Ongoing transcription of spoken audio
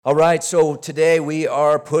All right, so today we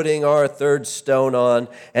are putting our third stone on,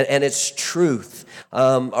 and it's truth.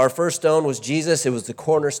 Our first stone was Jesus. It was the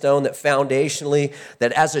cornerstone that foundationally,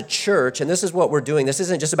 that as a church, and this is what we're doing. This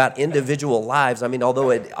isn't just about individual lives. I mean, although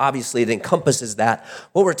it encompasses that,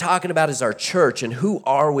 what we're talking about is our church, and who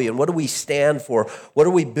are we, and what do we stand for? What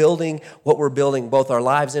are we building? What we're building, both our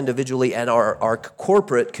lives individually and our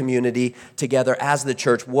corporate community together as the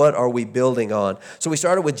church. What are we building on? So we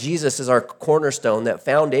started with Jesus as our cornerstone, that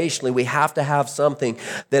foundationally we have to have something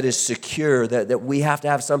that is secure, that we have to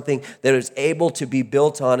have something that is able to be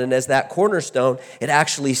built on. And as that cornerstone, it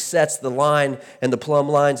actually sets the line and the plumb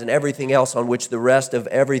lines and everything else on which the rest of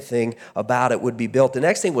everything about it would be built. The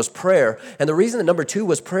next thing was prayer. And the reason that number 2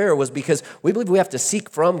 was prayer was because we believe we have to seek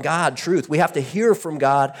from God truth. We have to hear from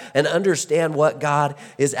God and understand what God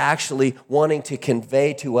is actually wanting to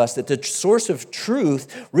convey to us, that the source of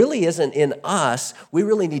truth really isn't in us. We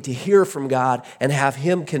really need to hear from God and have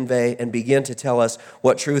Him convey and begin to tell us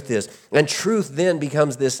what truth is. And truth then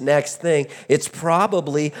becomes this next thing. It's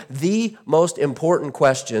probably the most important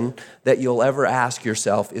question that you'll ever ask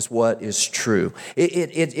yourself is, what is true?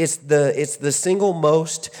 It's the single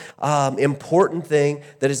most important thing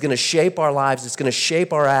that is going to shape our lives. It's going to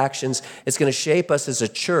shape our actions. It's going to shape us as a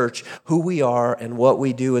church. Who we are and what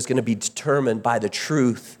we do is going to be determined by the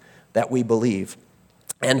truth that we believe.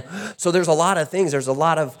 And so there's a lot of things. There's a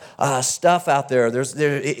lot of stuff out there.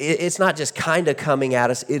 It's not just kind of coming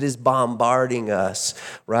at us. It is bombarding us,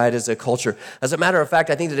 right, as a culture. As a matter of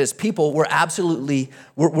fact, I think that as people,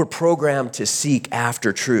 we're programmed to seek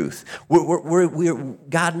after truth.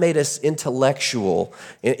 God made us intellectual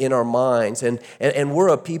in our minds, and we're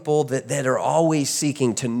a people that are always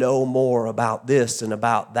seeking to know more about this and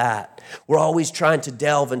about that. We're always trying to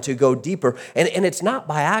delve and to go deeper, and it's not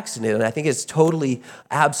by accident. And I think it's totally,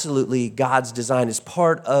 absolutely God's design. Is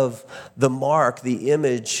part of the mark, the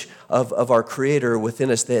image of our Creator within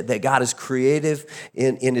us, that God is creative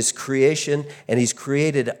in His creation, and He's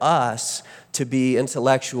created us to be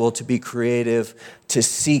intellectual, to be creative, to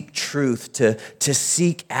seek truth, to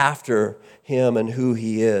seek after Him and who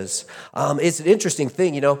He is. It's an interesting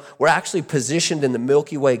thing, we're actually positioned in the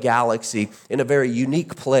Milky Way galaxy in a very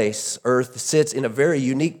unique place. Earth sits in a very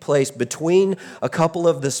unique place between a couple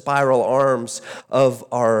of the spiral arms of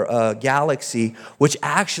our galaxy, which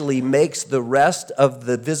actually makes the rest of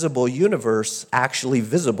the visible universe actually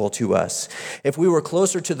visible to us. If we were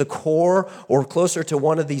closer to the core or closer to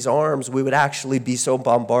one of these arms, we would actually be so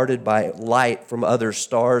bombarded by light from other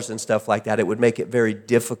stars and stuff like that, it would make it very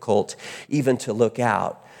difficult even to look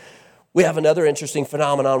out. We have another interesting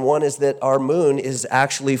phenomenon. One is that our moon is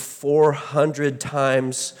actually 400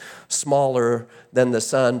 times smaller than the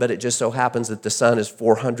sun, but it just so happens that the sun is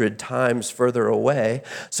 400 times further away.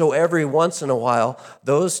 So every once in a while,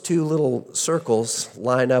 those two little circles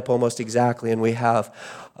line up almost exactly, and we have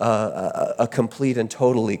a complete and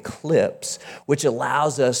total eclipse, which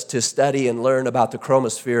allows us to study and learn about the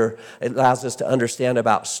chromosphere. It allows us to understand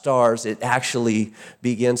about stars. It actually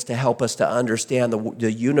begins to help us to understand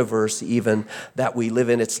the universe even that we live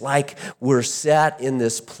in. It's like we're set in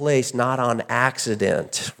this place not on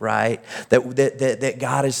accident, right? That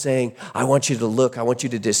God is saying, I want you to look, I want you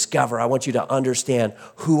to discover, I want you to understand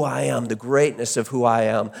who I am, the greatness of who I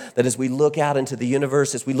am. That as we look out into the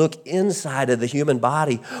universe, as we look inside of the human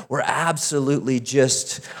body, we're absolutely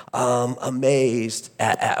just amazed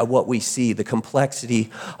at what we see, the complexity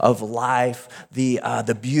of life,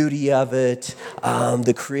 the beauty of it,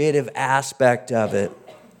 the creative aspect of it.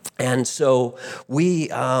 And so we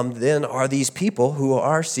then are these people who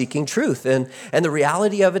are seeking truth. And the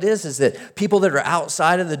reality of it is that people that are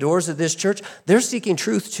outside of the doors of this church, they're seeking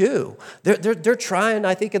truth too. They're trying,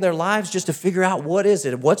 I think, in their lives just to figure out what is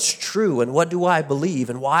it, what's true, and what do I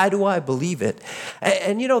believe, and why do I believe it?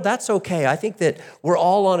 And that's okay. I think that we're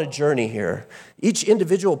all on a journey here. Each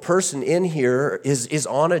individual person in here is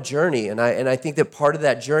on a journey, and I think that part of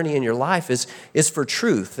that journey in your life is for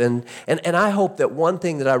truth. And I hope that one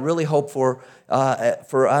thing that I really hope for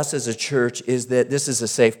us as a church is that this is a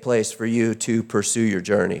safe place for you to pursue your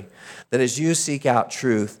journey. That as you seek out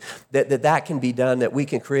truth, that can be done, that we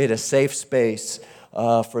can create a safe space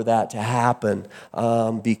for that to happen,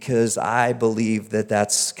 because I believe that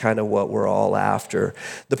that's kind of what we're all after.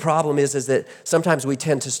 The problem is that sometimes we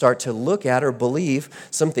tend to start to look at or believe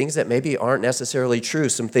some things that maybe aren't necessarily true,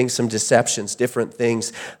 some deceptions, different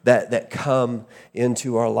things that come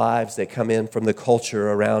into our lives, that come in from the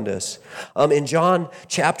culture around us. In John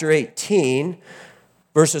chapter 18,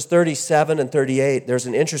 verses 37 and 38, there's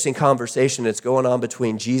an interesting conversation that's going on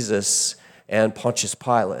between Jesus and Pontius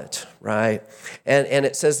Pilate, right? And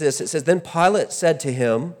it says this, it says, then Pilate said to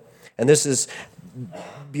him, and this is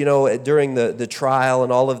during the trial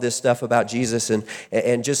and all of this stuff about Jesus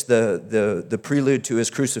and just the prelude to his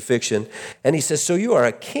crucifixion. And he says, "So you are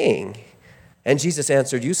a king?" And Jesus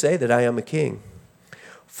answered, "You say that I am a king.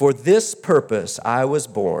 For this purpose I was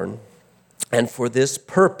born, and for this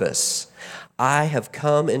purpose I have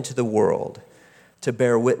come into the world, to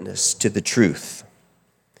bear witness to the truth.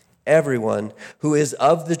 Everyone who is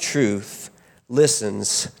of the truth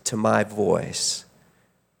listens to my voice."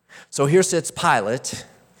 So here sits Pilate,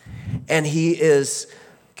 and he is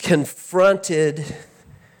confronted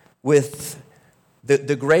with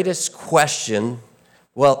the greatest question,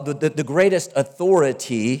 the greatest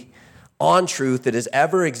authority on truth that has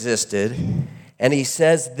ever existed. And he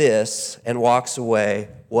says this and walks away.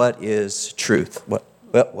 What is truth? What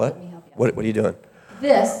are you doing?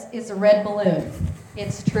 This is a red balloon.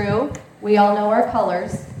 It's true. We all know our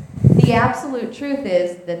colors. The absolute truth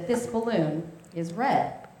is that this balloon is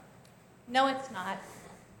red. No, it's not.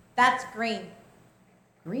 That's green.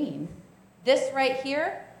 Green? This right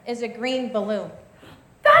here is a green balloon.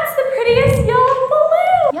 That's the prettiest yellow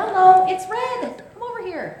balloon! Yellow, it's red. Come over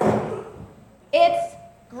here. It's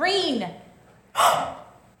green.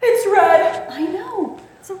 It's red. I know.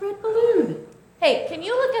 It's a red balloon. Hey, can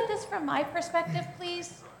you look at this from my perspective,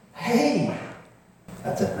 please? Hey,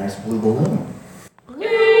 that's a nice blue balloon.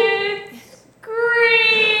 It's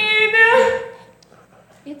green.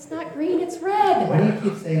 It's not green, it's red. Why do you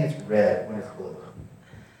keep saying it's red when it's blue?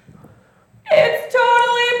 It's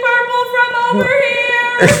totally purple from over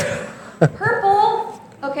here. Purple?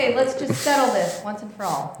 Okay, let's just settle this once and for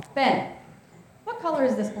all. Ben, what color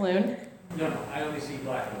is this balloon? No, I only see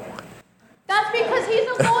black and white. That's because he's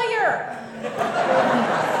a lawyer.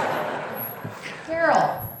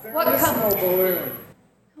 Carol, what color? No balloon.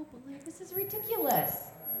 No balloon. This is ridiculous.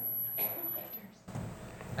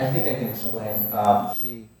 I think I can explain.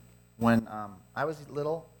 See, when I was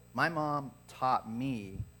little, my mom taught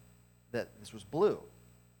me that this was blue.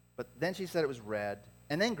 But then she said it was red,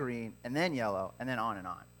 and then green, and then yellow, and then on and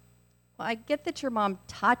on. Well, I get that your mom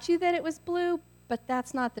taught you that it was blue, but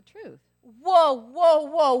that's not the truth. Whoa, whoa,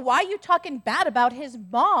 whoa. Why are you talking bad about his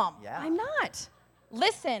mom? Yeah. I'm not.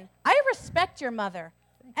 Listen, I respect your mother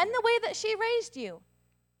and the way that she raised you.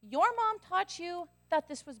 Your mom taught you that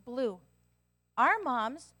this was blue. Our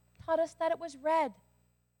moms taught us that it was red.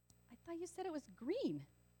 I thought you said it was green.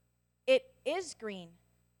 It is green.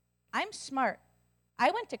 I'm smart.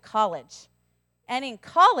 I went to college. And in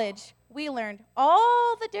college, we learned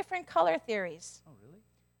all the different color theories. Oh, really?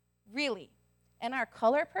 Really. And our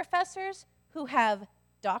color professors who have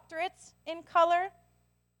doctorates in color,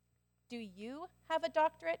 do you have a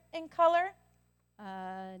doctorate in color?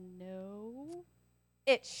 No.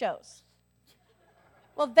 It shows.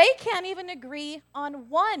 Well, they can't even agree on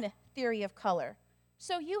one theory of color.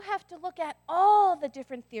 So you have to look at all the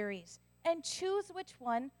different theories and choose which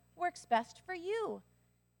one works best for you.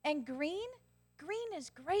 And green is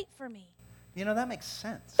great for me. You know, that makes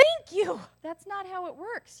sense. Thank you. That's not how it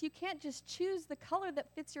works. You can't just choose the color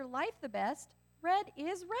that fits your life the best. Red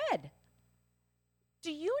is red.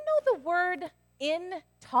 Do you know the word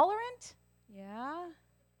intolerant? Yeah?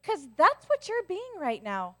 Because that's what you're being right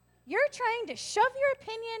now. You're trying to shove your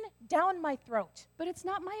opinion down my throat. But it's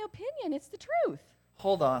not my opinion, it's the truth.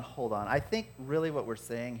 Hold on. I think really what we're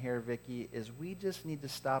saying here, Vicki, is we just need to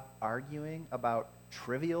stop arguing about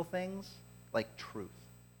trivial things like truth.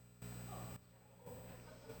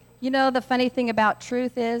 You know, the funny thing about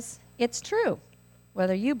truth is it's true,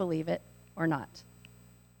 whether you believe it or not.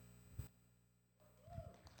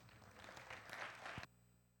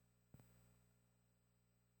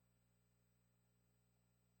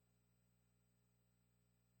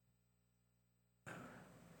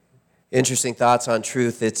 Interesting thoughts on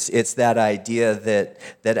truth. It's that idea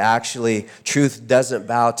that actually truth doesn't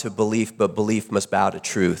bow to belief, but belief must bow to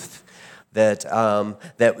truth. That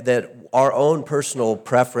our own personal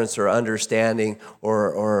preference or understanding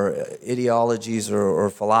or ideologies or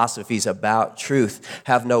philosophies about truth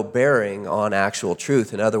have no bearing on actual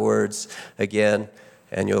truth. In other words, again,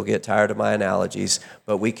 and you'll get tired of my analogies,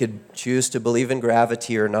 but we could choose to believe in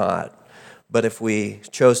gravity or not. But if we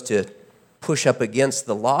chose to push up against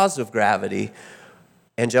the laws of gravity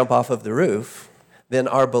and jump off of the roof, then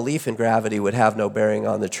our belief in gravity would have no bearing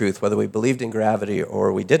on the truth. Whether we believed in gravity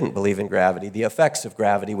or we didn't believe in gravity, the effects of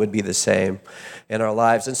gravity would be the same in our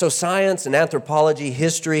lives. And so science and anthropology,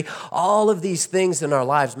 history, all of these things in our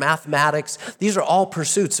lives, mathematics, these are all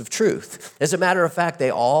pursuits of truth. As a matter of fact, they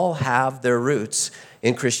all have their roots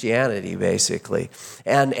in Christianity, basically.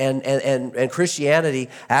 And Christianity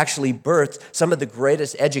actually birthed some of the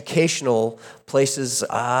greatest educational places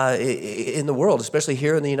in the world, especially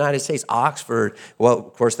here in the United States. Oxford, well,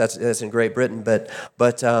 of course, that's in Great Britain,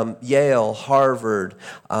 but Yale, Harvard,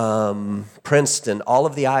 Princeton, all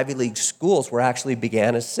of the Ivy League schools were actually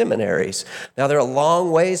began as seminaries. Now, they're a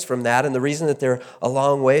long ways from that, and the reason that they're a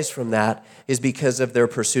long ways from that is because of their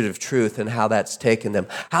pursuit of truth and how that's taken them,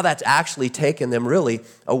 how that's actually taken them really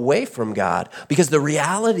away from God. Because the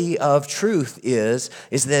reality of truth is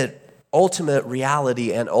that ultimate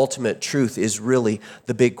reality and ultimate truth is really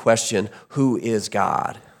the big question: who is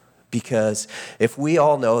God? Because if we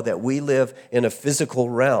all know that we live in a physical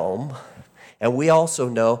realm, and we also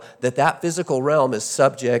know that that physical realm is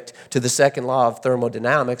subject to the second law of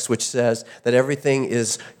thermodynamics, which says that everything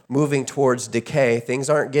is moving towards decay. Things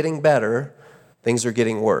aren't getting better, things are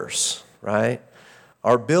getting worse, right?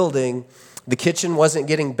 Our building, the kitchen wasn't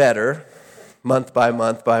getting better month by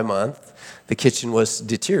month by month. The kitchen was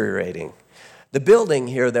deteriorating. The building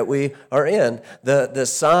here that we are in, the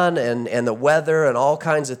sun and the weather and all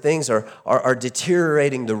kinds of things are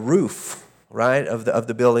deteriorating the roof, right, of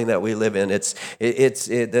the building that we live in.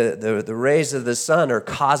 The rays of the sun are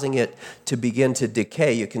causing it to begin to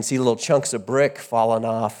decay. You can see little chunks of brick falling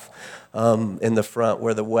off in the front,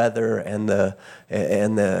 where the weather and the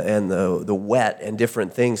wet and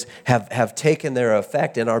different things have taken their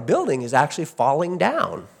effect, and our building is actually falling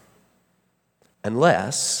down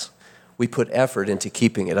unless we put effort into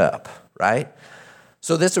keeping it up, right?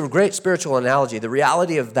 So this is a great spiritual analogy. The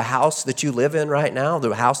reality of the house that you live in right now,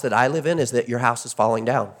 the house that I live in, is that your house is falling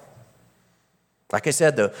down. Like I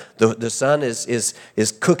said, the sun is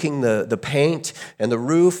cooking the paint, and the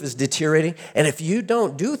roof is deteriorating. And if you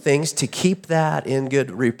don't do things to keep that in good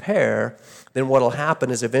repair, then what will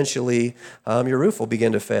happen is eventually your roof will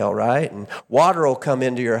begin to fail, right? And water will come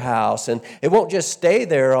into your house, and it won't just stay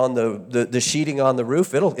there on the sheeting on the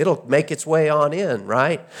roof. It'll make its way on in,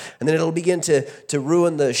 right? And then it'll begin to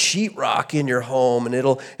ruin the sheetrock in your home, and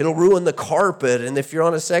it'll ruin the carpet. And if you're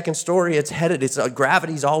on a second story,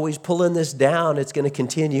 gravity's always pulling this down. It's going to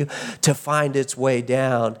continue to find its way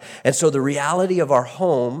down. And so the reality of our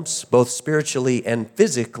homes, both spiritually and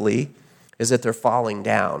physically, is that they're falling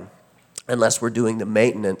down unless we're doing the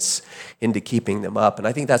maintenance into keeping them up. And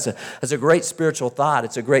I think that's a great spiritual thought.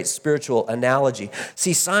 It's a great spiritual analogy.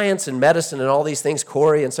 See, science and medicine and all these things,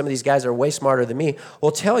 Corey and some of these guys are way smarter than me,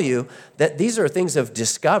 will tell you that these are things of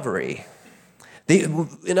discovery.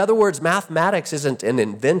 In other words, mathematics isn't an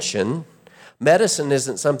invention. Medicine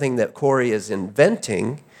isn't something that Corey is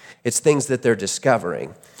inventing. It's things that they're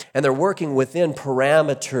discovering. And they're working within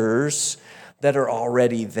parameters that are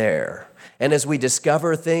already there. And as we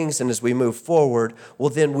discover things and as we move forward, well,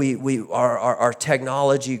 then our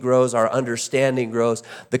technology grows, our understanding grows.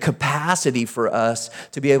 The capacity for us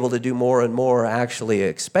to be able to do more and more actually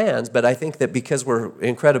expands. But I think that because we're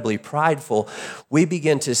incredibly prideful, we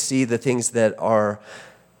begin to see the things that are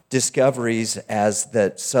discoveries as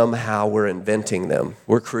that somehow we're inventing them.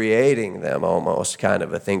 We're creating them almost, kind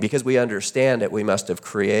of a thing. Because we understand it, we must have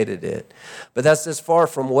created it. But that's as far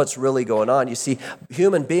from what's really going on. You see,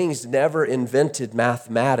 human beings never invented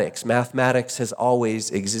mathematics. Mathematics has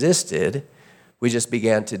always existed. We just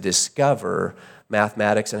began to discover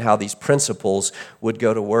mathematics and how these principles would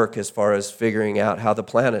go to work as far as figuring out how the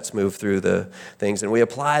planets move through the things. And we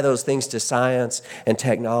apply those things to science and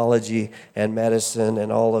technology and medicine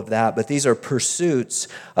and all of that. But these are pursuits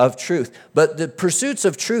of truth. But the pursuits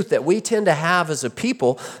of truth that we tend to have as a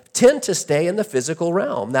people tend to stay in the physical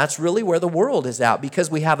realm. That's really where the world is at,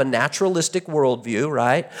 because we have a naturalistic worldview,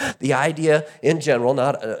 right? The idea in general,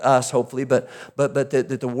 not us hopefully, but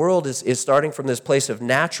that the world is starting from this place of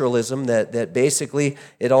naturalism that basically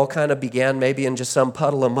it all kind of began maybe in just some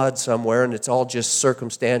puddle of mud somewhere, and it's all just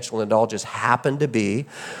circumstantial and it all just happened to be.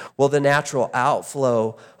 Well, the natural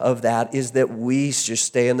outflow of that is that we just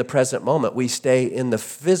stay in the present moment. We stay in the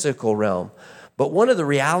physical realm. But one of the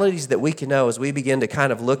realities that we can know as we begin to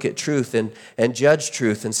kind of look at truth and judge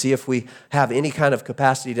truth and see if we have any kind of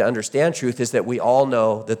capacity to understand truth is that we all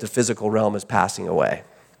know that the physical realm is passing away.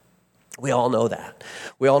 We all know that.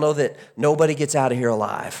 We all know that nobody gets out of here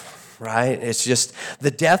alive, right? It's just the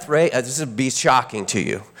death rate, this would be shocking to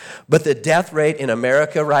you, but the death rate in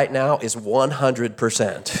America right now is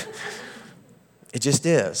 100%. It just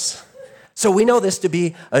is. So we know this to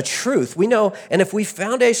be a truth. We know, and if we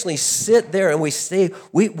foundationally sit there and we stay,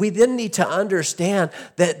 we then need to understand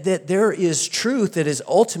that there is truth that is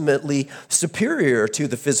ultimately superior to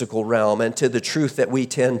the physical realm and to the truth that we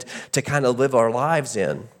tend to kind of live our lives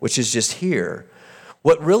in, which is just here.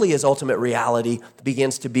 What really is ultimate reality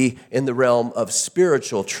begins to be in the realm of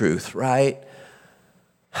spiritual truth, right?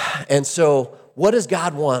 And so, what does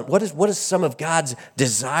God want? What is some of God's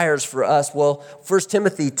desires for us? Well, 1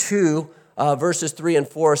 Timothy 2, verses 3 and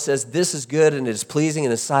 4 says, "This is good and it is pleasing in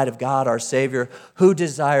the sight of God, our Savior, who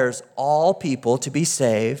desires all people to be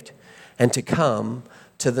saved and to come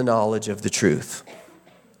to the knowledge of the truth."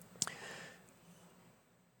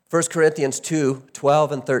 1 Corinthians 2,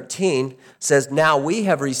 12 and 13 says, "Now we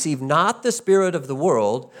have received not the spirit of the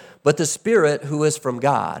world, but the Spirit who is from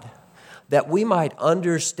God, that we might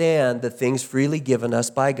understand the things freely given us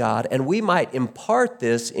by God, and we might impart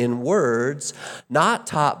this in words not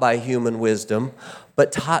taught by human wisdom,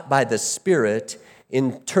 but taught by the Spirit,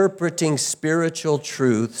 interpreting spiritual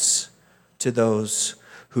truths to those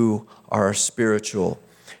who are spiritual."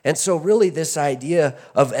 And so really this idea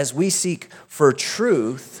of, as we seek for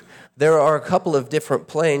truth, there are a couple of different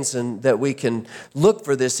planes that we can look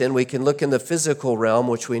for this in. We can look in the physical realm,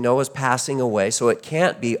 which we know is passing away, so it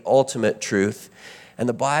can't be ultimate truth. And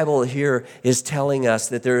the Bible here is telling us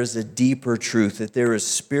that there is a deeper truth, that there is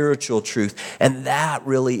spiritual truth, and that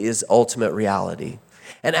really is ultimate reality.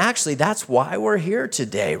 And actually, that's why we're here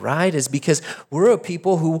today, right? Is because we're a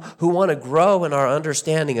people who want to grow in our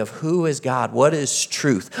understanding of who is God, what is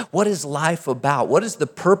truth, what is life about, what is the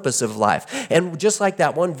purpose of life. And just like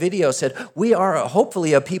that one video said, we are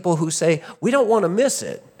hopefully a people who say we don't want to miss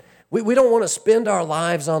it. We don't want to spend our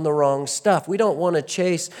lives on the wrong stuff. We don't want to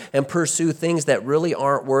chase and pursue things that really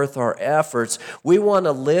aren't worth our efforts. We want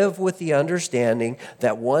to live with the understanding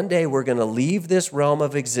that one day we're going to leave this realm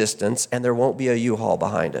of existence and there won't be a U-Haul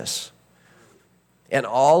behind us. And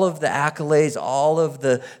all of the accolades, all of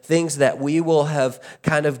the things that we will have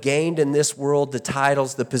kind of gained in this world, the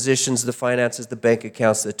titles, the positions, the finances, the bank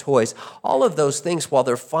accounts, the toys, all of those things, while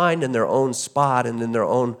they're fine in their own spot and in their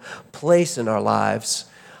own place in our lives,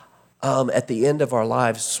 at the end of our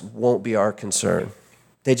lives won't be our concern.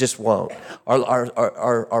 They just won't.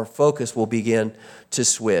 Our focus will begin to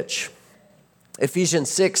switch. Ephesians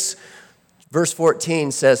 6, verse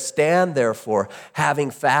 14 says, "Stand therefore, having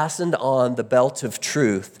fastened on the belt of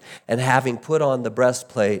truth and having put on the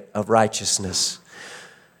breastplate of righteousness."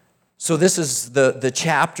 So this is the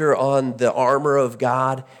chapter on the armor of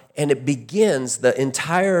God. And it begins, the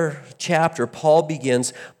entire chapter, Paul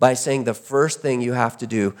begins by saying the first thing you have to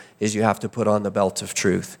do is you have to put on the belt of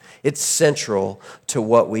truth. It's central to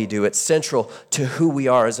what we do. It's central to who we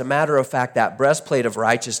are. As a matter of fact, that breastplate of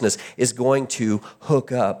righteousness is going to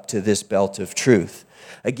hook up to this belt of truth.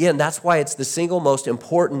 Again, that's why it's the single most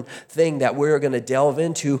important thing that we're going to delve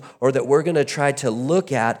into, or that we're going to try to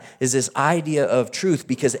look at, is this idea of truth,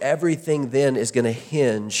 because everything then is going to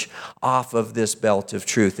hinge off of this belt of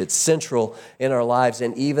truth. It's central in our lives,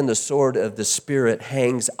 and even the sword of the Spirit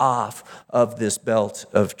hangs off of this belt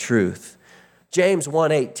of truth. James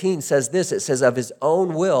 1:18 says this, it says, "Of his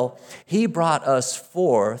own will, he brought us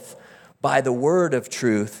forth by the word of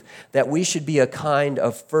truth, that we should be a kind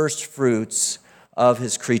of first fruits of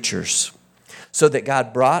his creatures." So that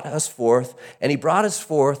God brought us forth, and he brought us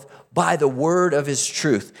forth by the word of his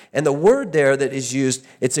truth. And the word there that is used,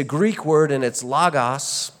 it's a Greek word, and it's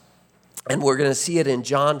logos. And we're going to see it in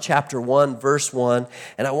John chapter 1, verse 1.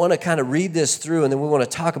 And I want to kind of read this through, and then we want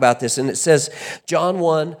to talk about this. And it says, John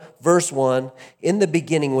 1, verse 1, "In the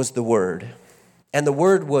beginning was the Word, and the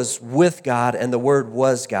Word was with God, and the Word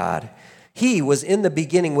was God. He was in the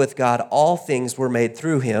beginning with God. All things were made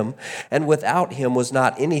through him, and without him was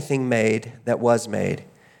not anything made that was made.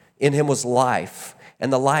 In him was life,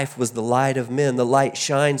 and the life was the light of men. The light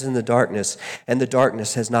shines in the darkness, and the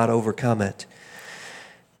darkness has not overcome it.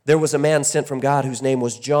 There was a man sent from God whose name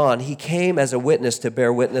was John. He came as a witness to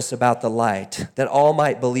bear witness about the light, that all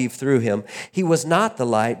might believe through him. He was not the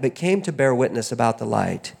light, but came to bear witness about the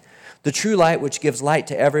light. The true light, which gives light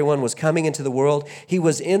to everyone, was coming into the world. He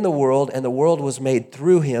was in the world, and the world was made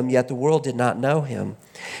through him, yet the world did not know him.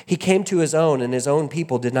 He came to his own, and his own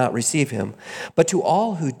people did not receive him. But to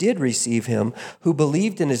all who did receive him, who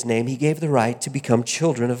believed in his name, he gave the right to become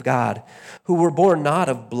children of God, who were born not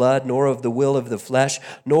of blood, nor of the will of the flesh,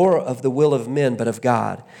 nor of the will of men, but of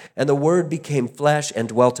God. And the Word became flesh and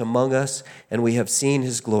dwelt among us, and we have seen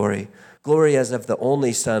his glory. Glory as of the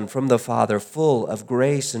only Son from the Father, full of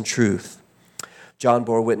grace and truth. John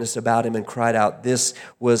bore witness about him and cried out, "This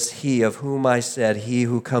was he of whom I said, he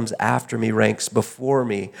who comes after me ranks before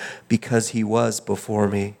me, because he was before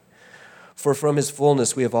me. For from his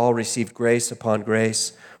fullness we have all received grace upon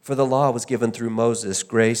grace. For the law was given through Moses,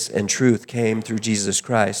 grace and truth came through Jesus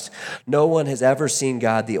Christ. No one has ever seen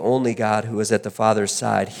God, the only God who is at the Father's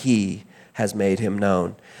side. He has made him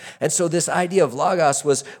known. And so this idea of logos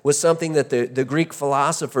was something that the Greek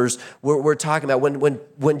philosophers were talking about.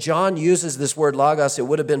 When John uses this word logos, it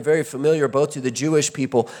would have been very familiar both to the Jewish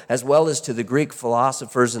people as well as to the Greek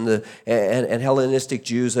philosophers and Hellenistic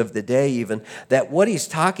Jews of the day even, that what he's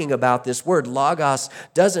talking about, this word logos,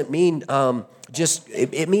 doesn't mean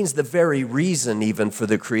it means the very reason even for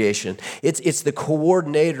the creation. It's the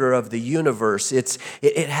coordinator of the universe. It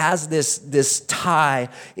has this tie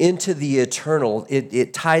into the eternal.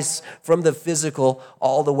 It ties from the physical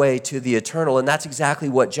all the way to the eternal. And that's exactly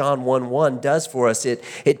what John 1:1 does for us.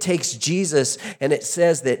 It takes Jesus and it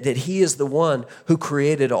says that he is the one who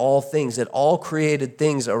created all things, that all created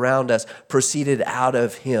things around us proceeded out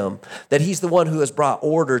of him, that he's the one who has brought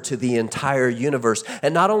order to the entire universe.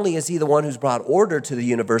 And not only is he the one who's brought order to the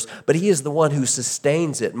universe, but he is the one who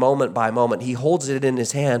sustains it moment by moment. He holds it in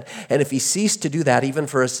his hand, and if he ceased to do that even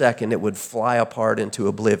for a second, it would fly apart into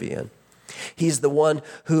oblivion. He's the one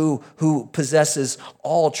who possesses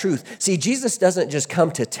all truth. See, Jesus doesn't just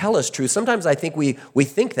come to tell us truth. Sometimes I think we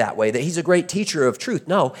think that way, that he's a great teacher of truth.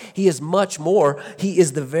 No, he is much more. He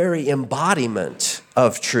is the very embodiment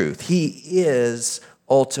of truth. He is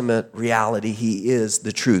ultimate reality. He is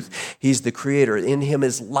the truth. He's the creator. In him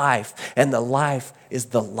is life, and the life is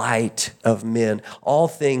the light of men. All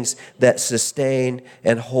things that sustain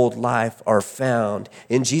and hold life are found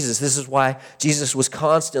in Jesus. This is why Jesus was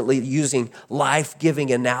constantly using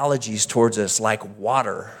life-giving analogies towards us, like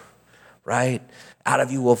water, right? Out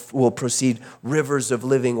of you will proceed rivers of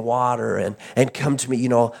living water, and come to me.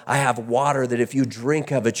 I have water that if you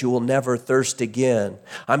drink of it, you will never thirst again.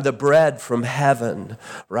 I'm the bread from heaven,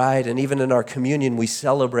 right? And even in our communion, we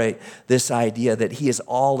celebrate this idea that he is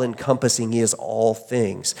all-encompassing. He is all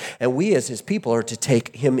things. And we as his people are to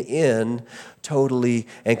take him in totally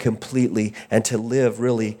and completely and to live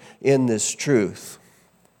really in this truth.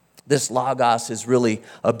 This logos is really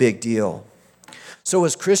a big deal. So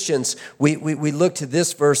as Christians, we look to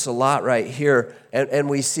this verse a lot right here, and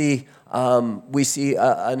we see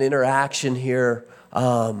an interaction here,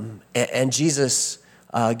 and Jesus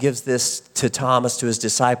gives this to Thomas, to his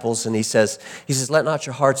disciples, and he says, "Let not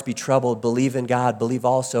your hearts be troubled. Believe in God. Believe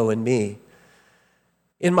also in me.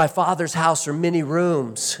 In my Father's house are many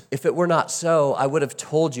rooms. If it were not so, I would have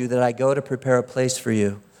told you that I go to prepare a place for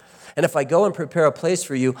you. And if I go and prepare a place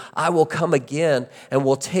for you, I will come again and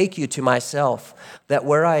will take you to myself, that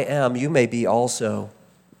where I am, you may be also.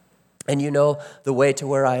 And you know the way to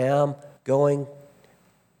where I am going?"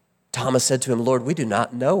 Thomas said to him, "Lord, we do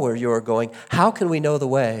not know where you are going. How can we know the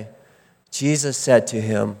way?" Jesus said to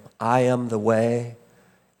him, "I am the way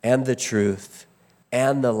and the truth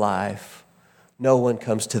and the life. No one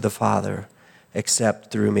comes to the Father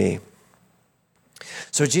except through me."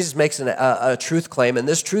 So Jesus makes a truth claim, and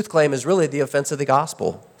this truth claim is really the offense of the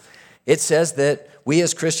gospel. It says that we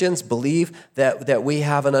as Christians believe that we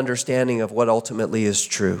have an understanding of what ultimately is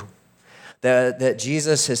true. That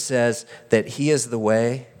Jesus says that he is the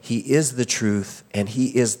way, he is the truth, and he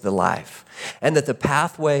is the life. And that the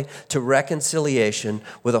pathway to reconciliation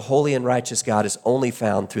with a holy and righteous God is only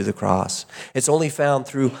found through the cross. It's only found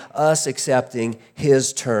through us accepting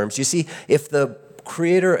his terms. You see, if the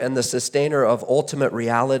creator and the sustainer of ultimate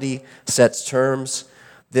reality sets terms,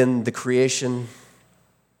 then the creation,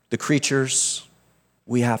 the creatures,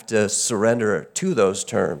 we have to surrender to those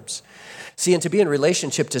terms. See, and to be in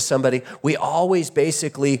relationship to somebody, we always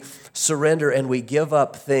basically surrender and we give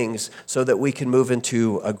up things so that we can move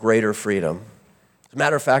into a greater freedom. As a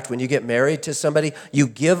matter of fact, when you get married to somebody, you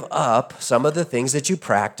give up some of the things that you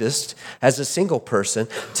practiced as a single person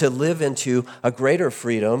to live into a greater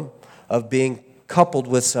freedom of being coupled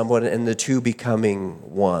with someone and the two becoming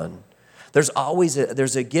one. There's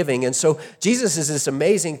a giving. And so Jesus is this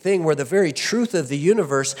amazing thing where the very truth of the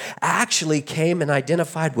universe actually came and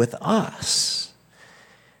identified with us.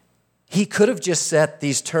 He could have just set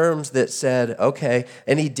these terms that said, okay,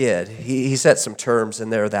 and he did. He set some terms in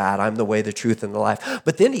there that I'm the way, the truth, and the life.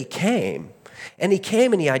 But then he came. And he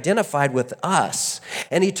came and he identified with us.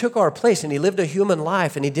 And he took our place and he lived a human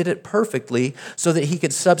life and he did it perfectly so that he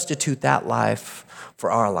could substitute that life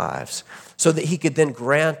for our lives. So that he could then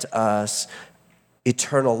grant us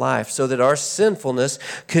eternal life. So that our sinfulness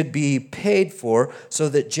could be paid for. So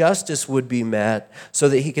that justice would be met. So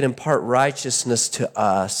that he could impart righteousness to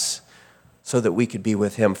us. So that we could be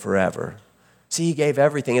with him forever. See, he gave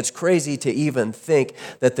everything. It's crazy to even think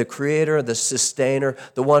that the creator, the sustainer,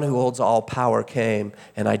 the one who holds all power came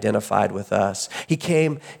and identified with us. He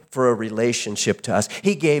came for a relationship to us.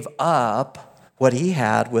 He gave up what he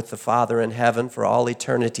had with the Father in heaven for all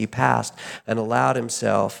eternity past and allowed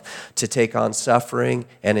himself to take on suffering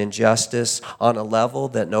and injustice on a level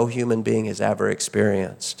that no human being has ever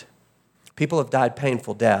experienced. People have died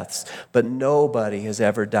painful deaths, but nobody has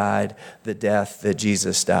ever died the death that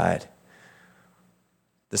Jesus died.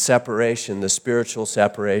 The separation, the spiritual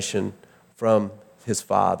separation from his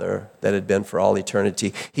Father that had been for all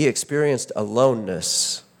eternity. He experienced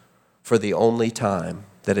aloneness for the only time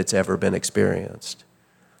that it's ever been experienced.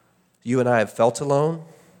 You and I have felt alone,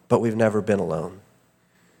 but we've never been alone.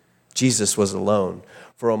 Jesus was alone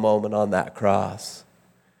for a moment on that cross.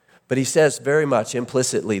 But he says very much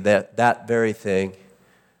implicitly that very thing.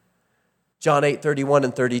 John 8:31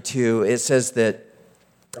 and 32, it says that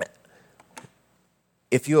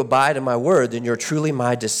if you abide in my word, then you're truly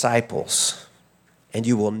my disciples, and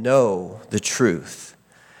you will know the truth.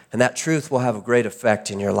 And that truth will have a great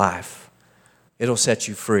effect in your life. It'll set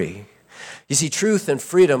you free. You see, truth and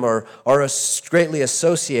freedom are greatly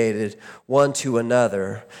associated one to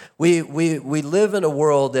another. We live in a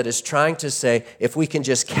world that is trying to say, if we can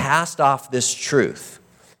just cast off this truth,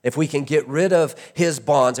 if we can get rid of his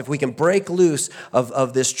bonds, if we can break loose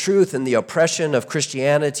of this truth and the oppression of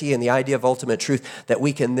Christianity and the idea of ultimate truth, that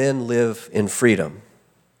we can then live in freedom.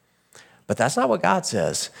 But that's not what God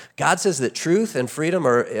says. God says that truth and freedom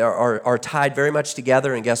are tied very much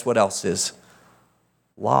together, and guess what else is?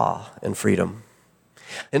 Law and freedom.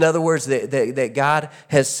 In other words, that God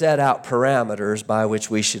has set out parameters by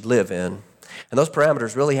which we should live in. And those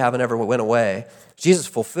parameters really haven't ever went away. Jesus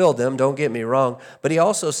fulfilled them, don't get me wrong, but he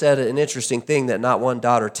also said an interesting thing, that not one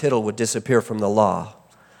dot or tittle would disappear from the law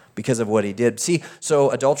because of what he did. See,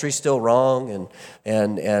 so adultery is still wrong,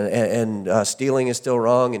 and stealing is still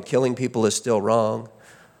wrong, and killing people is still wrong.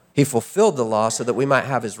 He fulfilled the law so that we might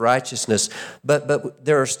have his righteousness, but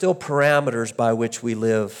there are still parameters by which we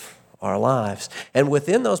live our lives. And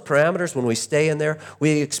within those parameters, when we stay in there,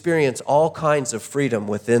 we experience all kinds of freedom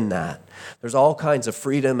within that. There's all kinds of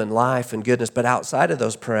freedom and life and goodness, but outside of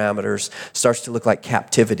those parameters starts to look like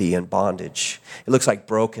captivity and bondage. It looks like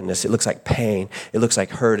brokenness. It looks like pain. It looks like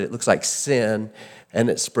hurt. It looks like sin, and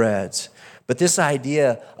it spreads. But this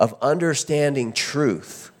idea of understanding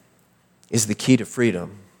truth is the key to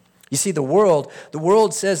freedom. You see, the world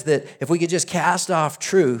says that if we could just cast off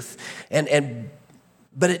truth,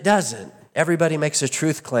 but it doesn't. Everybody makes a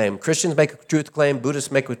truth claim. Christians make a truth claim.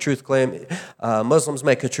 Buddhists make a truth claim. Muslims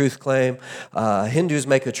make a truth claim. Hindus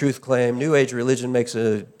make a truth claim. New Age religion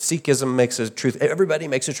Sikhism makes a truth. Everybody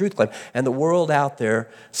makes a truth claim. And the world out there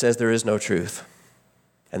says there is no truth.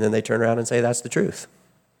 And then they turn around and say that's the truth.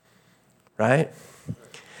 Right?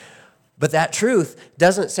 But that truth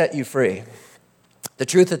doesn't set you free. The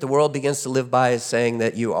truth that the world begins to live by is saying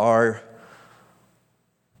that you are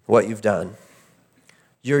what you've done.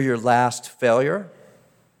 You're your last failure,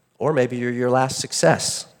 or maybe you're your last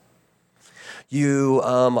success. You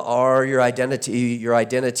are your identity. Your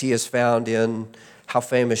identity is found in how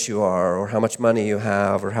famous you are, or how much money you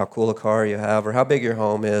have, or how cool a car you have, or how big your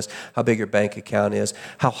home is, how big your bank account is,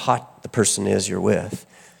 how hot the person is you're with.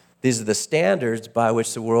 These are the standards by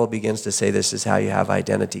which the world begins to say this is how you have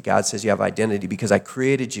identity. God says you have identity because I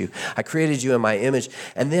created you. I created you in my image,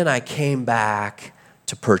 and then I came back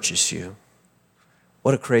to purchase you.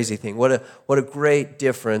 What a crazy thing. What a great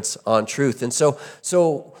difference on truth. And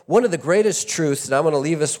so one of the greatest truths that I'm going to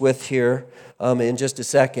leave us with here in just a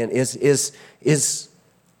second is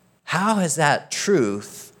how has that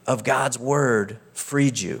truth of God's word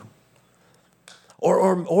freed you?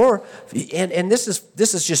 And this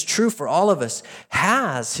is just true for all of us.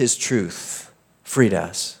 Has his truth freed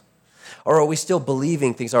us? Or are we still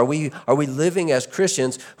believing things? Are we living as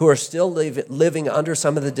Christians who are still living under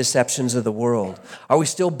some of the deceptions of the world? Are we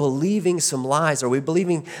still believing some lies? Are we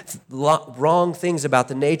believing wrong things about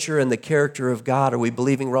the nature and the character of God? Are we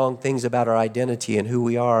believing wrong things about our identity and who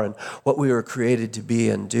we are and what we were created to be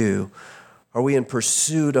and do? Are we in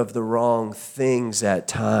pursuit of the wrong things at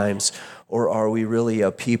times? Or are we really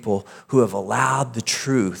a people who have allowed the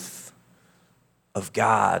truth of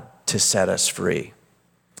God to set us free?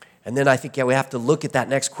 And then I think we have to look at that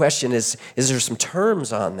next question is there some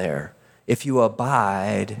terms on there? If you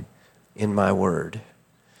abide in my word.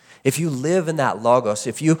 If you live in that logos,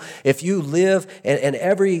 if you live and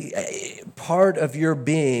every part of your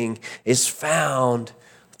being is found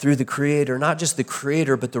through the Creator, not just the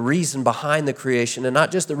Creator, but the reason behind the creation, and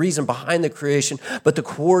not just the reason behind the creation, but the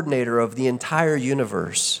coordinator of the entire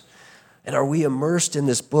universe. And are we immersed in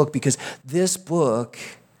this book? Because this book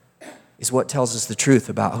is what tells us the truth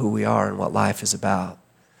about who we are and what life is about.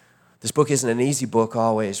 This book isn't an easy book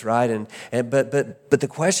always, right? But the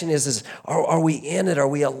question is are we in it? Are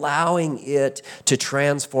we allowing it to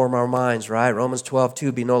transform our minds, right? Romans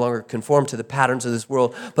 12:2, be no longer conformed to the patterns of this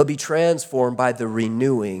world, but be transformed by the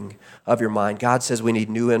renewing of your mind. God says we need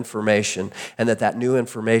new information, and that new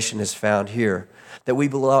information is found here. That we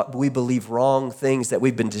believe wrong things, that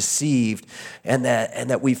we've been deceived, and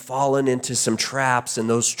that we've fallen into some traps, and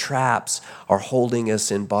those traps are holding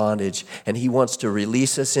us in bondage. And he wants to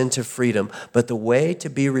release us into freedom. But the way to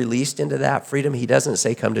be released into that freedom, he doesn't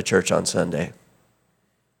say come to church on Sunday.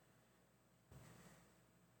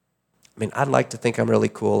 I mean, I'd like to think I'm really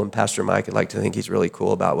cool, and Pastor Mike would like to think he's really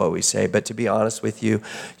cool about what we say. But to be honest with you,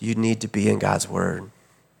 you need to be in God's Word.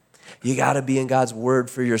 You got to be in God's Word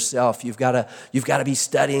for yourself. You've got to be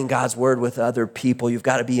studying God's Word with other people. You've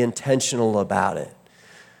got to be intentional about it.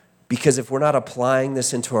 Because if we're not applying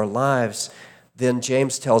this into our lives, then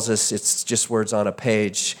James tells us it's just words on a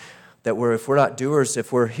page. That if we're not doers,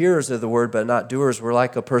 if we're hearers of the Word but not doers, we're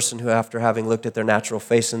like a person who, after having looked at their natural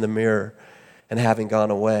face in the mirror and having gone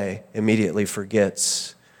away, immediately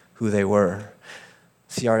forgets who they were.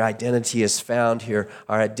 See, our identity is found here.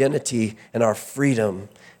 Our identity and our freedom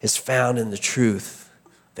is found in the truth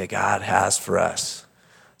that God has for us.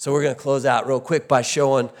 So we're going to close out real quick by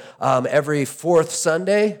showing every fourth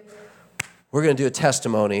Sunday, we're going to do a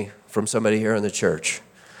testimony from somebody here in the church.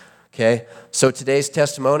 Okay? So today's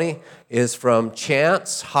testimony is from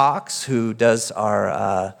Chance Hawks, who does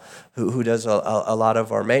our who does a lot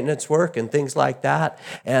of our maintenance work and things like that.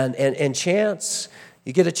 And Chance,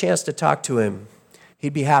 you get a chance to talk to him.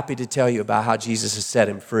 He'd be happy to tell you about how Jesus has set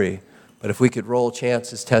him free. But if we could roll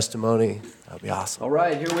Chance's testimony, that would be awesome. All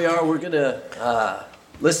right, here we are. We're going to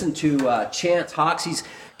listen to Chance Hawks. He's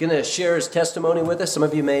going to share his testimony with us. Some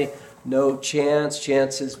of you may know Chance.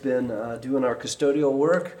 Chance has been doing our custodial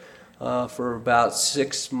work for about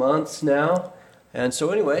 6 months now. And so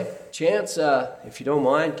anyway, Chance, if you don't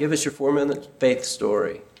mind, give us your 4-minute faith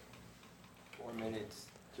story. 4 minutes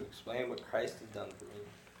to explain what Christ has done for me.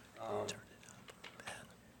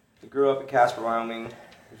 I grew up in Casper, Wyoming.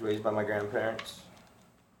 I was raised by my grandparents.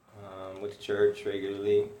 Went to church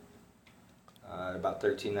regularly. At about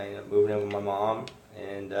 13, I ended up moving in with my mom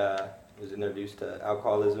and was introduced to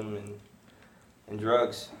alcoholism and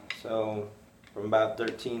drugs. So from about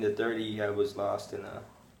 13 to 30, I was lost in a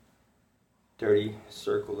dirty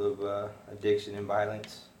circle of addiction and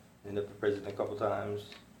violence. Ended up in prison a couple times.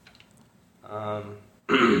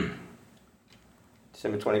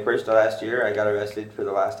 December 21st of last year, I got arrested for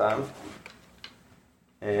the last time.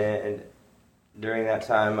 And during that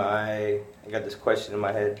time, I got this question in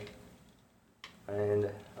my head.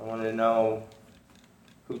 And I wanted to know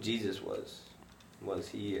who Jesus was. Was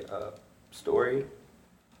he a story?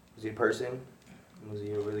 Was he a person? Was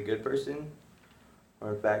he a really good person?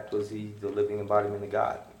 Or in fact, was he the living embodiment of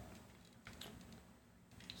God?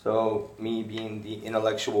 So me being the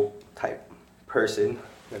intellectual type person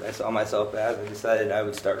that I saw myself as, I decided I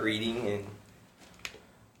would start reading and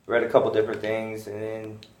read a couple different things,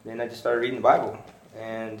 and then I just started reading the Bible.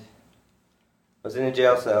 And I was in a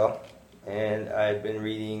jail cell, and I had been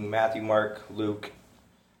reading Matthew, Mark, Luke,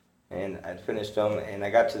 and I'd finished them, and I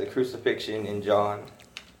got to the crucifixion in John,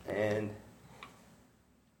 and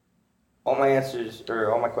all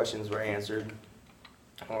my questions were answered.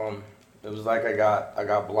 It was like I got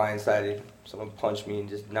blindsided. Someone punched me and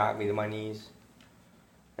just knocked me to my knees.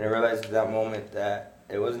 And I realized at that moment that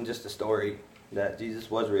it wasn't just a story, that Jesus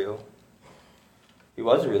was real. He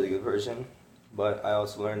was a really good person, but I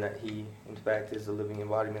also learned that he, in fact, is the living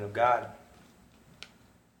embodiment of God.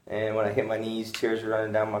 And when I hit my knees, tears were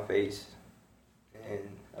running down my face. And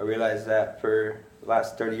I realized that for the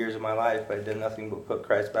last 30 years of my life, I did nothing but put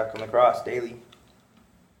Christ back on the cross daily.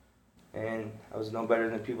 And I was no better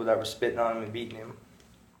than the people that were spitting on him and beating him.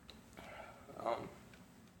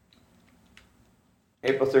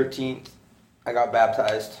 April 13th, I got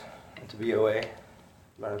baptized into BOA.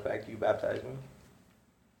 Matter of fact, you baptized me.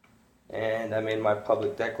 And I made my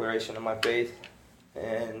public declaration of my faith.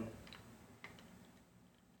 And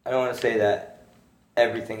I don't want to say that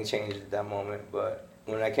everything changed at that moment, but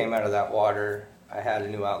when I came out of that water, I had a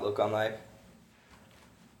new outlook on life.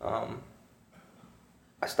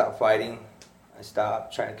 I stopped fighting. I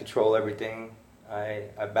stopped trying to control everything. I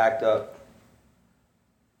backed up,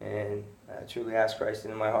 and I truly asked Christ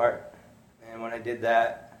into my heart. And when I did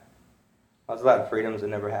that, I was a lot of freedoms I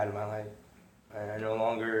never had in my life. I no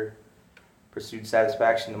longer pursued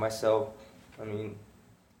satisfaction to myself. I mean,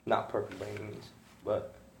 not perfect by any means,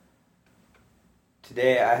 but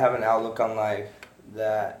today I have an outlook on life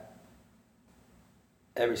that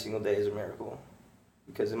every single day is a miracle.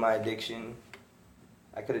 Because in my addiction,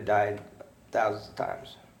 I could have died thousands of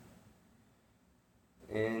times.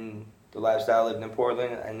 In the lifestyle I lived in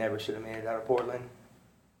Portland, I never should have made it out of Portland.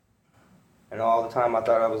 And all the time I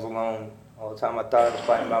thought I was alone, all the time I thought I was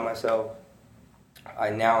fighting by myself, I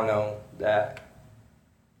now know that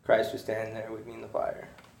Christ was standing there with me in the fire.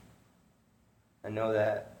 I know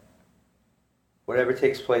that whatever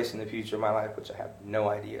takes place in the future of my life, which I have no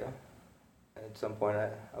idea, at some point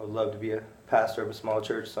I would love to be a pastor of a small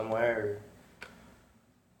church somewhere, or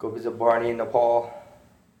go visit Barney in Nepal,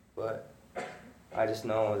 but I just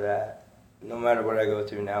know that no matter what I go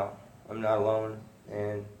through now, I'm not alone,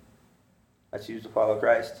 and I choose to follow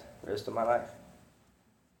Christ the rest of my life.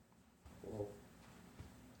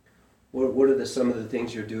 What are some of the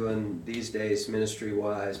things you're doing these days,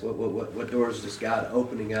 ministry-wise? What doors is God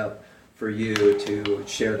opening up for you to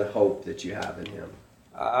share the hope that you have in Him?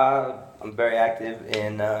 I'm very active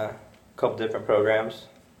in a couple different programs.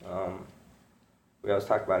 We always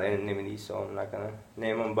talk about anonymity, so I'm not going to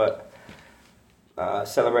name them, but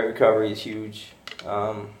Celebrate Recovery is huge.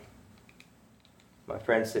 My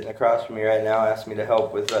friend sitting across from me right now asked me to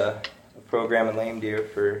help with a program in Lame Deer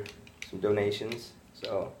for some donations.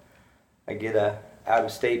 So I get a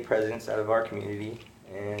out-of-state presence out of our community,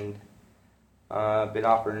 and I've been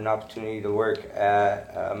offered an opportunity to work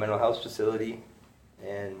at a mental health facility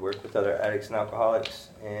and work with other addicts and alcoholics,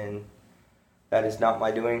 and that is not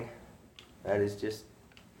my doing. That is just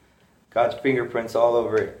God's fingerprints all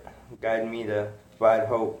over it, guiding me to provide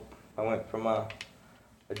hope. I went from a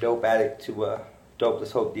dope addict to a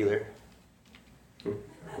dopeless hope dealer. Cool.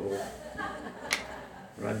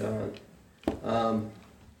 Right on.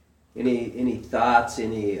 Any thoughts?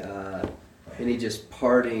 Any just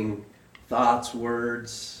parting thoughts,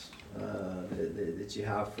 words that you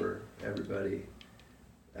have for everybody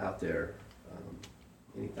out there?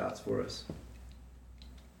 Any thoughts for us?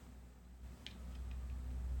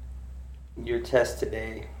 Your test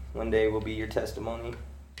today, one day, will be your testimony.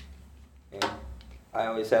 And I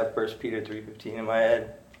always have 1 Peter 3:15 in my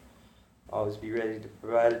head. Always be ready to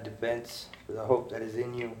provide a defense for the hope that is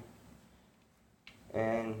in you.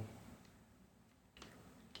 And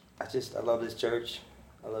I love this church.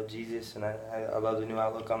 I love Jesus, and I love the new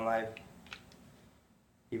outlook on life.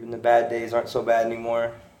 Even the bad days aren't so bad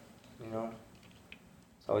anymore. You know,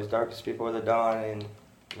 it's always darkest before the dawn, and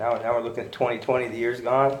now we're looking at 2020. The year's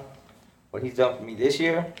gone. What He's done for me this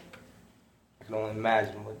year, I can only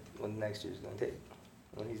imagine what next year's going to take.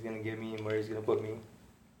 What He's going to give me and where He's going to put me.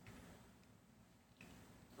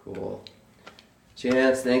 Cool.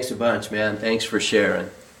 Chance, thanks a bunch, man. Thanks for sharing.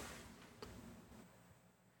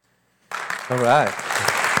 All right.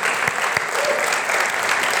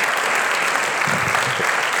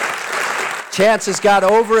 Chance has got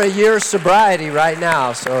over a year's sobriety right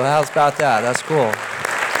now, so how's about that? That's cool.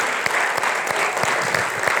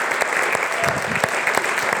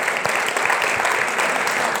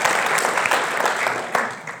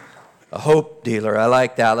 A hope dealer. I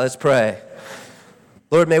like that. Let's pray.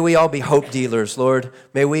 Lord, may we all be hope dealers, Lord.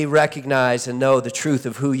 May we recognize and know the truth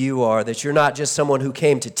of who you are, that you're not just someone who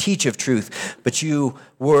came to teach of truth, but you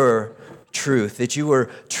were truth, that you were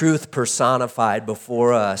truth personified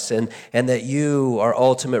before us, and that you are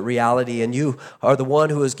ultimate reality, and you are the one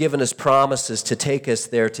who has given us promises to take us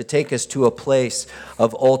there, to take us to a place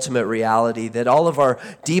of ultimate reality, that all of our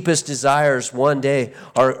deepest desires one day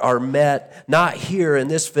are met, not here in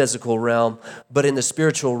this physical realm, but in the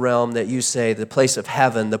spiritual realm that you say, the place of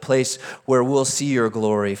heaven, the place where we'll see your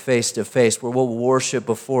glory face to face, where we'll worship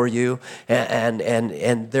before you,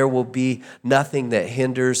 and there will be nothing that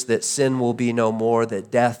hinders, that sin will be no more,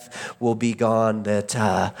 that death will be gone, that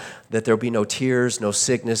there'll be no tears, no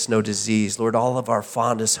sickness, no disease. Lord, all of our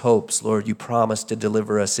fondest hopes, Lord, you promised to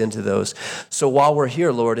deliver us into those. So while we're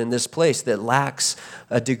here, Lord, in this place that lacks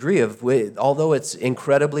a degree of, although it's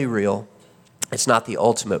incredibly real, it's not the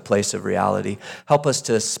ultimate place of reality. Help us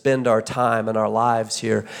to spend our time and our lives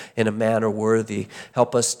here in a manner worthy.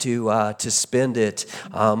 Help us to spend it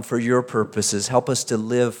for your purposes. Help us to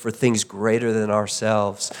live for things greater than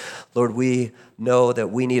ourselves. Lord, we know that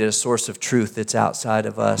we need a source of truth that's outside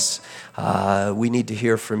of us. We need to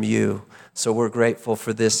hear from you. So we're grateful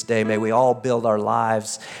for this day. May we all build our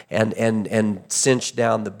lives and cinch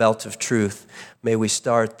down the belt of truth. May we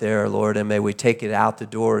start there, Lord, and may we take it out the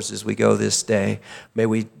doors as we go this day. May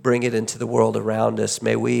we bring it into the world around us.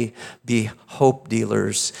 May we be hope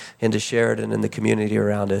dealers into Sheridan and the community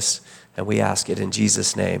around us. And we ask it in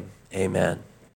Jesus' name. Amen.